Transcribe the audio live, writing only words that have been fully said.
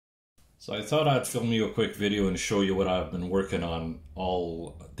So I thought I'd film you a quick video and show you what I've been working on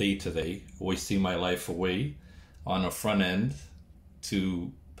all day today, wasting my life away on a front end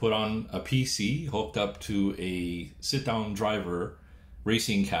to put on a PC hooked up to a sit-down driver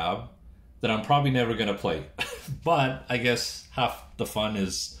racing cab that I'm probably never going to play. But I guess half the fun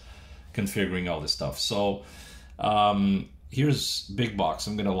is configuring all this stuff. So here's Big Box.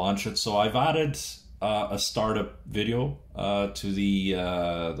 I'm going to launch it. So I've added a startup video to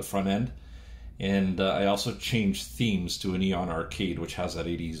the front end, and I also changed themes to a Neon Arcade, which has that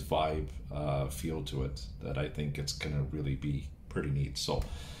 80s vibe feel to it that I think it's gonna really be pretty neat. So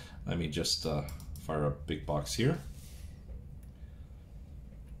let me just fire up Big Box here.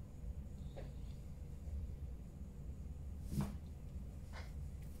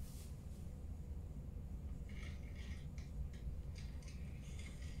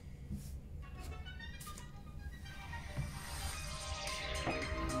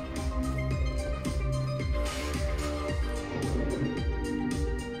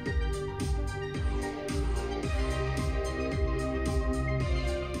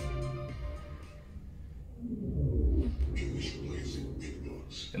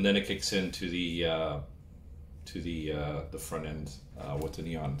 And then it kicks into the front end with the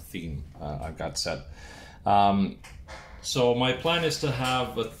neon theme I've got set. So my plan is to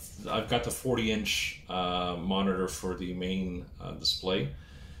have I've got the 40-inch monitor for the main display,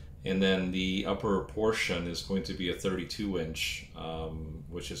 and then the upper portion is going to be a 32-inch,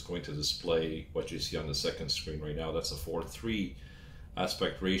 which is going to display what you see on the second screen right now. That's a 4:3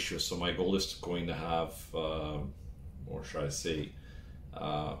 aspect ratio. So my goal is going to have, or should I say,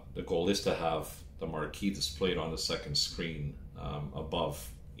 the goal is to have the marquee displayed on the second screen above,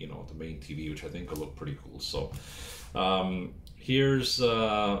 the main TV, which I think will look pretty cool. So here's,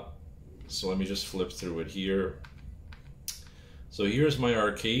 so let me just flip through it here. So here's my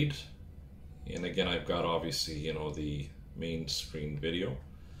arcade, and again I've got obviously the main screen video.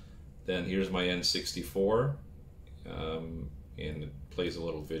 Then here's my N64, and it plays a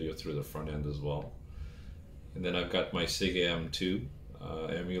little video through the front end as well. And then I've got my Sega M2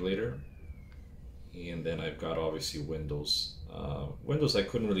 emulator, and then I've got obviously Windows. Windows I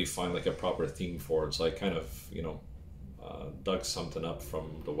couldn't really find like a proper theme for it, so I kind of dug something up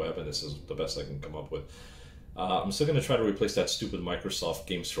from the web, and this is the best I can come up with. I'm still going to try to replace that stupid Microsoft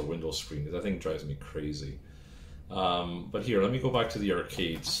Games for Windows screen, because I think it drives me crazy. But here, let me go back to the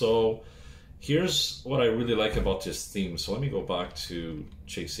arcade. So here's what I really like about this theme. So let me go back to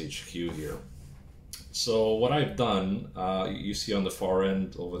Chase HQ here. So what I've done, you see on the far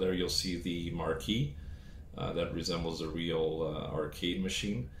end over there, you'll see the marquee that resembles a real arcade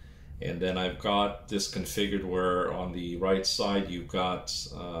machine. And then I've got this configured where on the right side you've got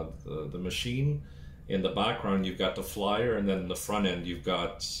the machine. In the background you've got the flyer, and then in the front end you've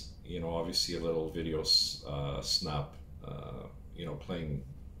got, obviously a little video snap, playing,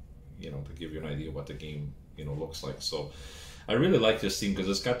 to give you an idea what the game, looks like. So I really like this theme because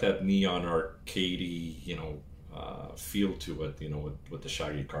it's got that neon arcadey, feel to it, with the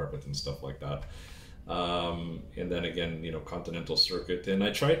shaggy carpet and stuff like that. And then again, Continental Circuit. And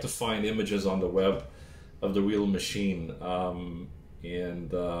I tried to find images on the web of the real machine,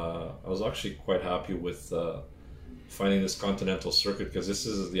 and I was actually quite happy with finding this Continental Circuit, because this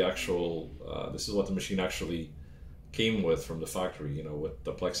is the actual, this is what the machine actually came with from the factory, with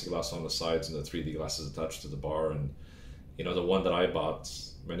the plexiglass on the sides and the 3D glasses attached to the bar. And the one that I bought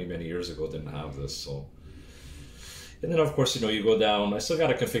many years ago didn't have this. So, and then of course, you go down. I still got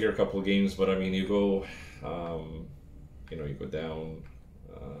to configure a couple of games, but I mean, you go, you go down.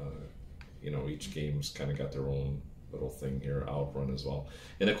 Each game's kind of got their own little thing here, Outrun as well.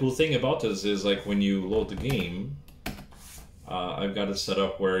 And the cool thing about this is, like, when you load the game, I've got it set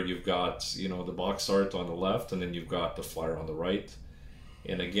up where you've got, the box art on the left, and then you've got the flyer on the right.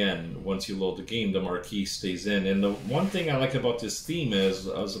 And again, once you load the game, the marquee stays in. And the one thing I like about this theme is,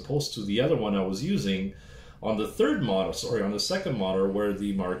 as opposed to the other one I was using, on the on the second monitor where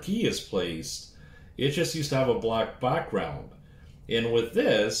the marquee is placed, it just used to have a black background. And with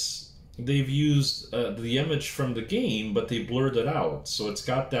this, they've used the image from the game, but they blurred it out. So it's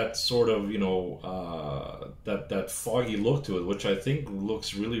got that sort of, that foggy look to it, which I think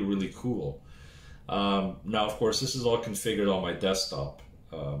looks really cool. Now, of course, this is all configured on my desktop.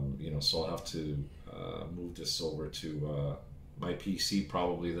 So I'll have to move this over to my PC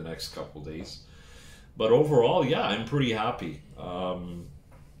probably the next couple days. But overall, yeah, I'm pretty happy. Again,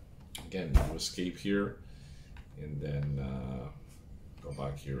 you escape here, and then go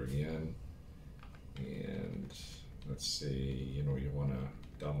back here again. And let's say, you want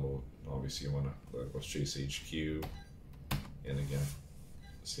to download, obviously you want to go Chase HQ, and again,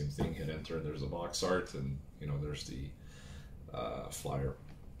 Same thing, hit enter, and there's a box art, and there's the flyer.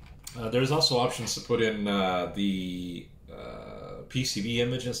 There's also options to put in the PCB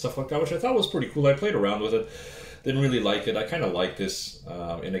image and stuff like that, which I thought was pretty cool. I played around with it, didn't really like it. I kind of like this,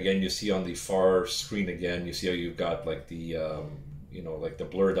 and again, you see on the far screen again, you see how you've got like the like the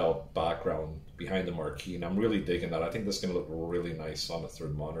blurred out background behind the marquee, and I'm really digging that. I think this is going to look really nice on the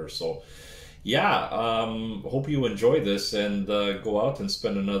third monitor. So yeah, hope you enjoy this, and go out and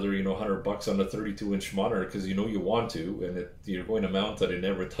spend another $100 on a 32-inch monitor, because you want to, and you're going to mount it and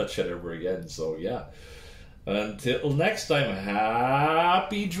never touch it ever again. So yeah, until next time,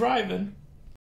 happy driving.